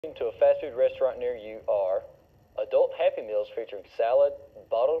To a fast food restaurant near you are adult Happy Meals featuring salad,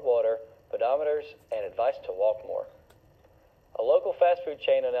 bottled water, pedometers, and advice to walk more. A local fast food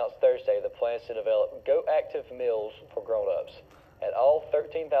chain announced Thursday the plans to develop Go Active meals for grown-ups at all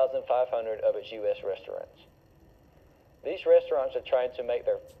 13,500 of its U.S. restaurants. These restaurants are trying to make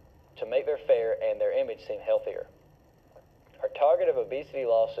their fare and their image seem healthier. Our target of obesity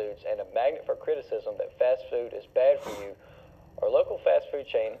lawsuits and a magnet for criticism that fast food is bad for you, our local fast food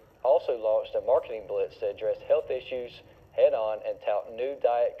chain also launched a marketing blitz to address health issues head-on and tout new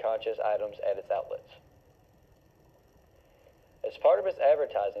diet-conscious items at its outlets. As part of its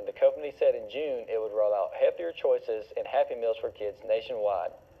advertising, the company said in June it would roll out healthier choices in Happy Meals for kids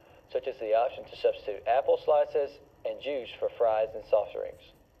nationwide, such as the option to substitute apple slices and juice for fries and soft drinks.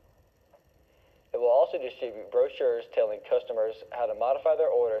 It will also distribute brochures telling customers how to modify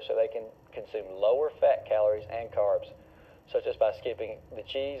their order so they can consume lower fat calories and carbs, such as by skipping the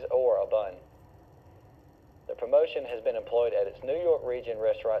cheese or a bun. The promotion has been employed at its New York region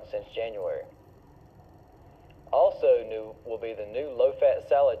restaurant since January. Also new will be the new low-fat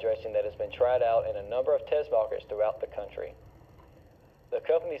salad dressing that has been tried out in a number of test markets throughout the country. The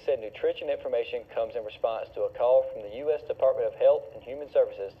company said nutrition information comes in response to a call from the U.S. Department of Health and Human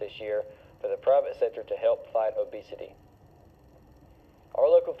Services this year for the private sector to help fight obesity. Our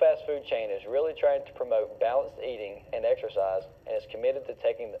local fast food chain is really trying to promote balanced eating and exercise and is committed to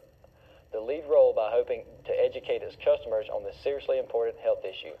taking the lead role by hoping to educate its customers on this seriously important health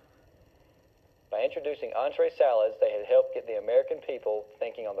issue. By introducing entree salads, they had helped get the American people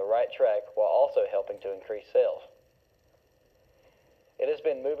thinking on the right track while also helping to increase sales. It has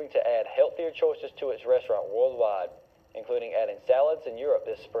been moving to add healthier choices to its restaurant worldwide, including adding salads in Europe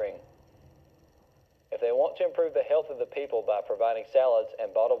this spring. If they want to improve the health of the people by providing salads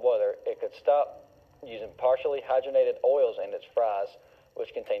and bottled water, it could stop using partially hydrogenated oils in its fries,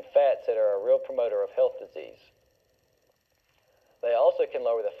 which contain fats that are a real promoter of health disease. They also can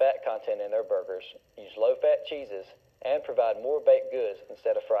lower the fat content in their burgers, use low-fat cheeses, and provide more baked goods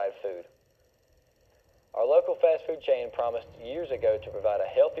instead of fried food. Our local fast food chain promised years ago to provide a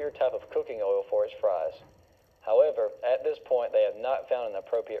healthier type of cooking oil for its fries. However, at this point, they have not found an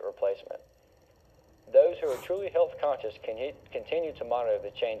appropriate replacement. Those who are truly health conscious can continue to monitor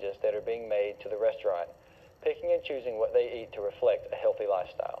the changes that are being made to the restaurant, picking and choosing what they eat to reflect a healthy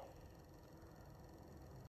lifestyle.